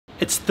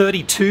It's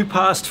 32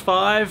 past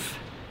 5.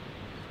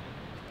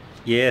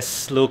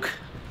 Yes, look,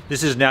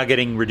 this is now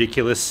getting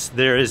ridiculous.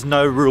 There is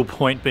no real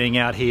point being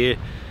out here.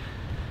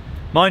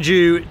 Mind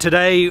you,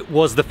 today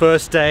was the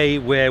first day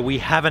where we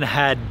haven't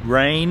had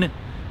rain.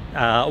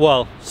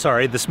 Well,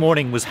 sorry, this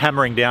morning was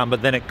hammering down,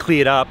 but then it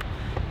cleared up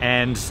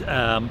and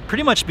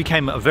pretty much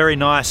became a very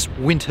nice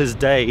winter's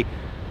day.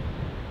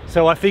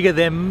 So I figure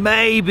there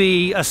may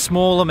be a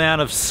small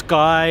amount of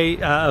sky,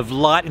 of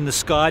light in the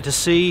sky to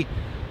see.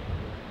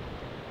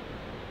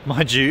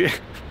 Mind you,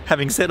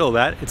 having said all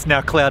that, it's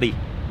now cloudy.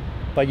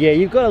 But yeah,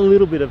 you've got a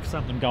little bit of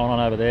something going on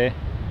over there.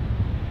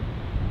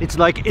 It's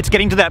like, it's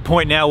getting to that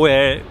point now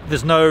where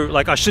there's no,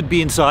 like, I should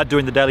be inside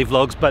doing the daily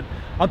vlogs, but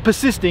I'm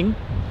persisting.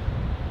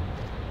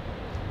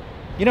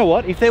 You know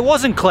what, if there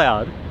wasn't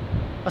cloud,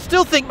 I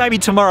still think maybe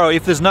tomorrow,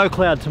 if there's no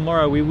cloud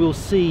tomorrow, we will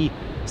see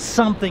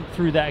something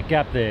through that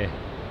gap there.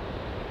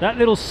 That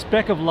little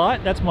speck of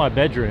light, that's my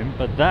bedroom,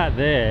 but that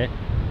there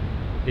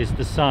is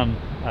the sun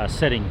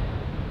setting.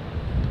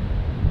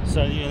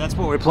 So yeah, that's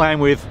what we're playing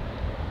with.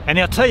 And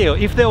I'll tell you,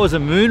 if there was a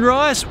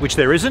moonrise, which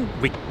there isn't,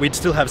 we'd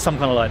still have some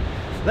kind of light.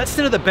 Let's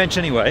sit at the bench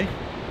anyway.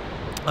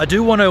 I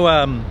do want to,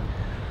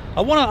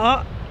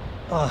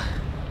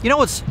 you know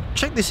what's,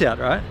 check this out,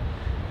 right?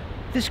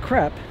 This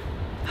crap,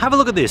 have a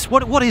look at this.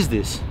 What is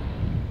this?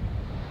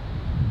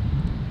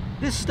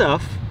 This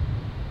stuff,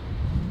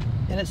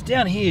 and it's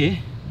down here.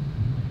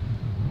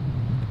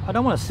 I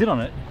don't want to sit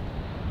on it.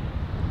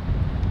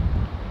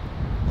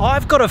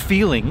 I've got a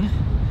feeling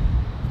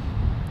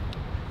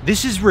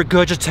this is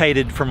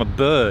regurgitated from a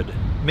bird.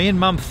 Me and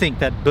Mum think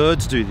that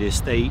birds do this.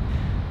 They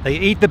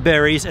eat the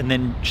berries and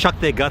then chuck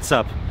their guts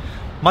up.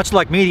 Much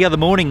like me the other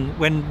morning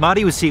when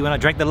Marty was here when I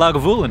drank the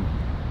Lagavulin.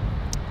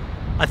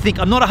 I think,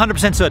 I'm not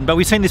 100% certain, but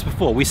we've seen this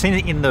before. We've seen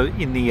it in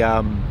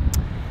the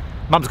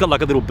Mum's got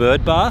like a little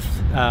bird bath.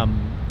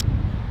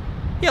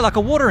 Yeah, like a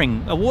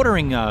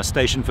watering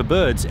station for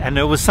birds. And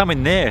there was some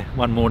in there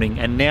one morning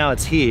and now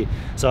it's here.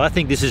 So I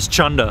think this is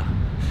chunder.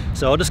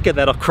 So I'll just get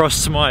that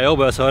across to my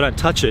elbow so I don't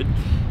touch it.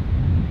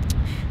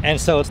 And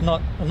so it's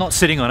not, I'm not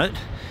sitting on it.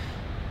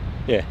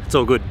 Yeah, it's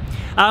all good.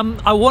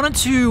 I wanted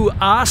to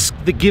ask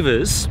the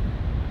givers,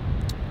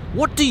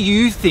 what do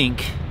you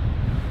think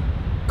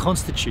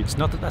constitutes,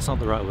 not that that's not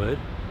the right word,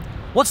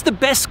 what's the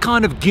best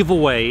kind of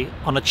giveaway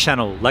on a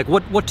channel? Like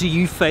what do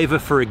you favor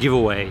for a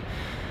giveaway?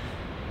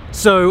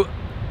 So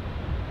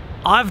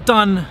I've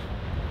done,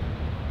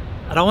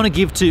 I don't want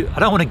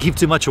to give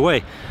too much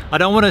away. I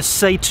don't want to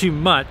say too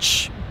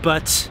much,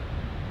 but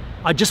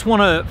I just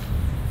want to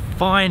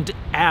find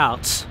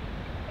out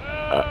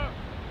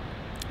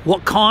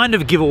what kind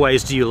of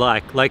giveaways do you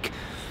like? Like,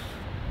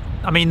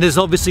 I mean, there's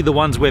obviously the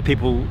ones where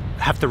people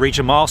have to reach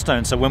a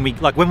milestone. So when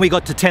we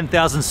got to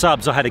 10,000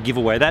 subs, I had a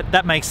giveaway.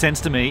 That makes sense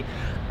to me.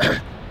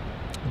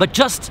 But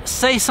just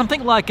say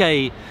something like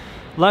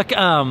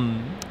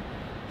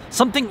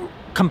something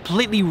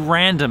completely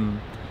random.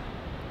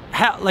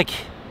 I'm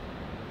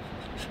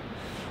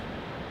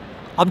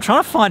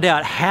trying to find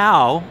out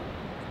how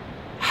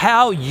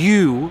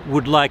you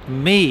would like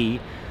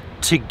me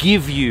to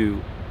give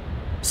you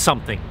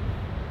something.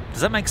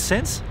 Does that make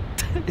sense?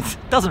 It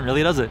doesn't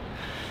really, does it?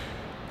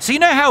 So you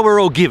know how we're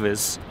all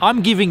givers.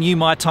 I'm giving you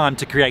my time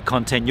to create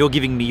content. You're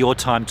giving me your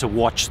time to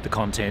watch the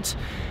content.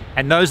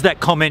 And those that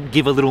comment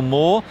give a little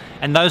more.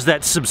 And those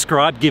that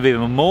subscribe give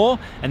even more.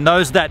 And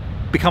those that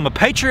become a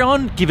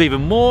Patreon give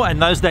even more. And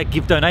those that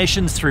give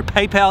donations through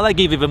PayPal, they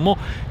give even more.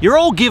 You're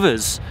all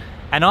givers.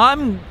 And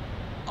I'm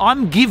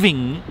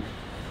giving,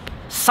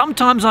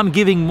 sometimes I'm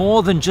giving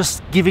more than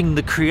just giving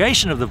the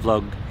creation of the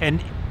vlog.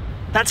 And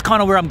that's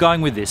kind of where I'm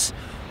going with this.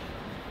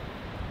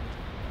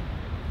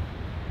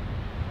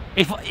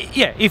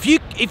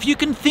 If you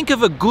can think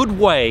of a good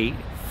way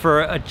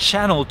for a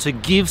channel to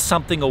give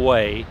something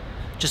away,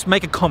 just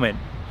make a comment.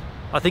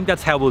 I think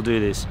that's how we'll do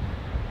this.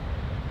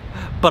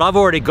 But I've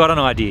already got an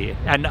idea,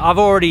 and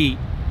I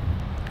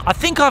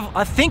think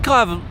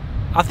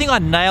I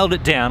nailed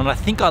it down, and I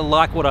think I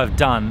like what I've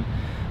done.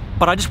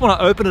 But I just want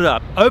to open it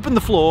up, open the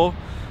floor,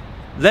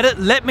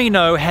 let me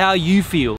know how you feel.